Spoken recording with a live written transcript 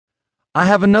I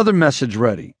have another message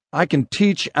ready. I can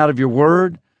teach out of your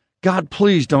word. God,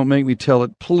 please don't make me tell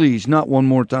it. Please, not one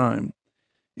more time.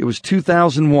 It was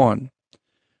 2001.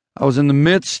 I was in the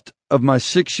midst of my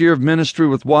 6th year of ministry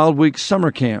with Wild Week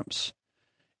summer camps.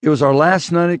 It was our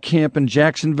last night at camp in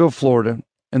Jacksonville, Florida,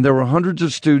 and there were hundreds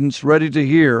of students ready to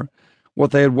hear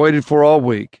what they had waited for all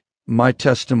week, my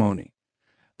testimony.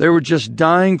 They were just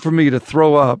dying for me to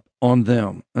throw up on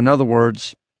them. In other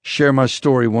words, share my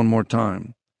story one more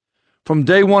time. From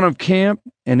day one of camp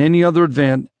and any other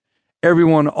event,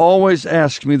 everyone always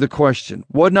asks me the question,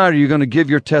 what night are you going to give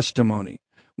your testimony?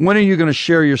 When are you going to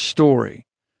share your story?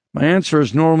 My answer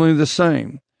is normally the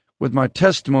same, with my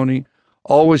testimony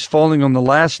always falling on the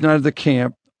last night of the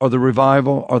camp or the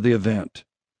revival or the event.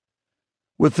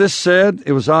 With this said,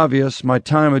 it was obvious my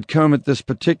time had come at this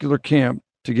particular camp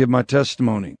to give my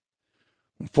testimony.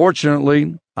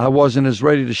 Unfortunately, I wasn't as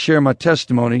ready to share my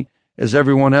testimony as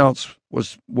everyone else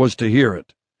was to hear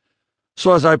it.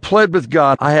 So as I pled with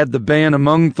God, I had the band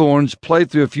Among Thorns play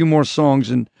through a few more songs,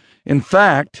 and in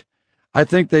fact, I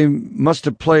think they must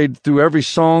have played through every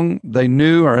song they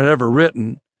knew or had ever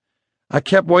written. I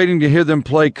kept waiting to hear them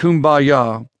play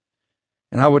Kumbaya,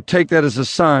 and I would take that as a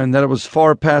sign that it was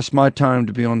far past my time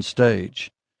to be on stage.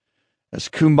 As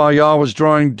Kumbaya was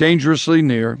drawing dangerously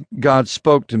near, God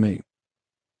spoke to me.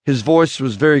 His voice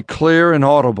was very clear and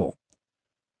audible,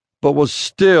 but was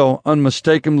still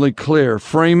unmistakably clear.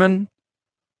 Freeman,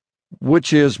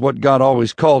 which is what God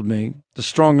always called me, the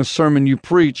strongest sermon you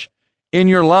preach in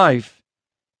your life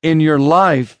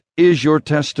is your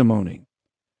testimony.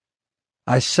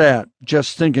 I sat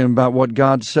just thinking about what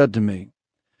God said to me.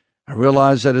 I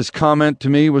realized that his comment to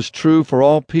me was true for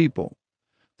all people.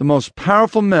 The most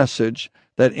powerful message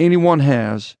that anyone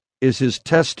has is his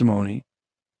testimony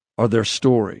or their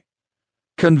story.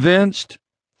 Convinced,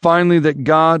 finally, that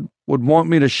God would want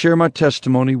me to share my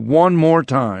testimony one more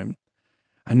time,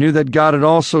 I knew that God had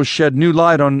also shed new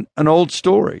light on an old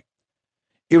story.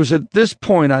 It was at this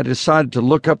point I decided to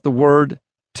look up the word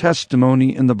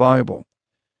testimony in the Bible.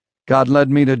 God led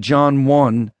me to John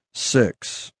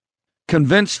 1:6.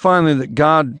 Convinced finally that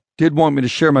God did want me to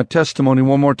share my testimony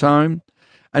one more time,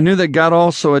 I knew that God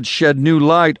also had shed new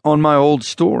light on my old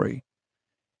story.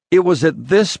 It was at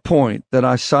this point that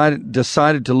I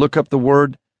decided to look up the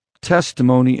word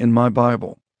testimony in my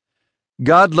Bible.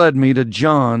 God led me to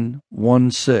John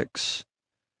 1:6.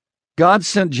 God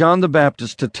sent John the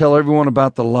Baptist to tell everyone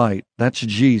about the light, that's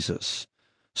Jesus,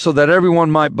 so that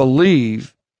everyone might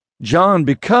believe John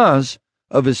because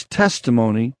of his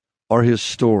testimony or his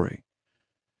story.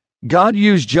 God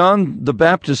used John the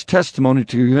Baptist's testimony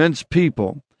to convince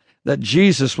people that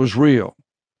Jesus was real.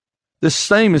 This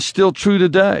same is still true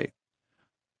today.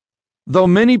 Though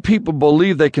many people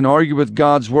believe they can argue with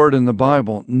God's word in the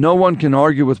Bible, no one can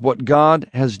argue with what God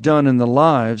has done in the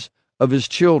lives of his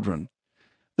children.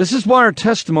 This is why our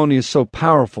testimony is so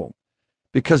powerful,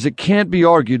 because it can't be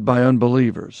argued by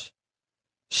unbelievers.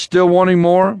 Still wanting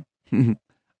more?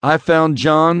 I found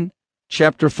John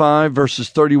chapter 5, verses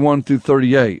 31 through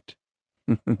 38.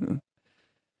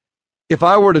 If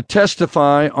I were to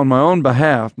testify on my own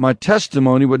behalf, my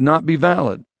testimony would not be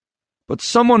valid. But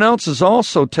someone else is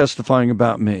also testifying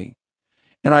about me,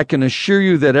 and I can assure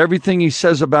you that everything he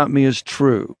says about me is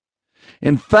true.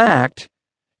 In fact,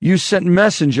 you sent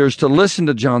messengers to listen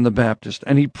to John the Baptist,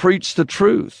 and he preached the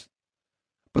truth.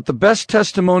 But the best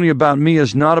testimony about me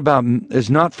is not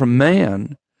from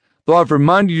man, though I've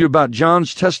reminded you about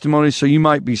John's testimony so you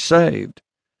might be saved.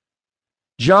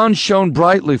 John shone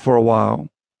brightly for a while,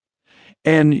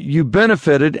 and you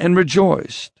benefited and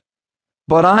rejoiced.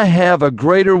 But I have a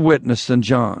greater witness than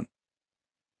John,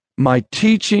 my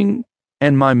teaching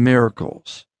and my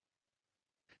miracles.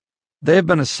 They have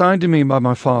been assigned to me by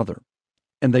my Father,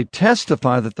 and they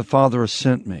testify that the Father has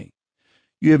sent me.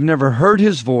 You have never heard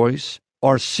his voice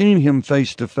or seen him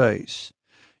face to face.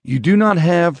 You do not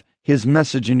have his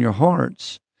message in your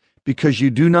hearts because you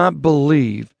do not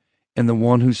believe in the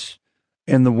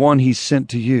one he sent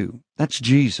to you. That's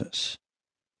Jesus.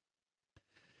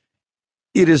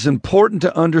 It is important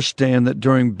to understand that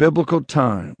during biblical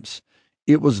times,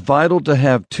 it was vital to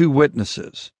have two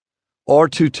witnesses or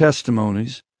two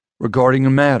testimonies regarding a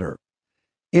matter.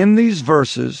 In these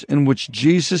verses in which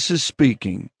Jesus is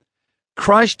speaking,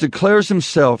 Christ declares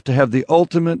himself to have the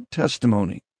ultimate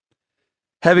testimony.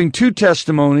 Having two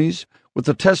testimonies with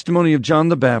the testimony of John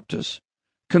the Baptist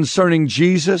concerning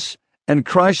Jesus and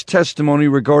Christ's testimony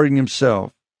regarding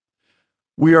himself,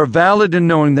 we are valid in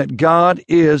knowing that God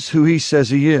is who he says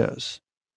he is.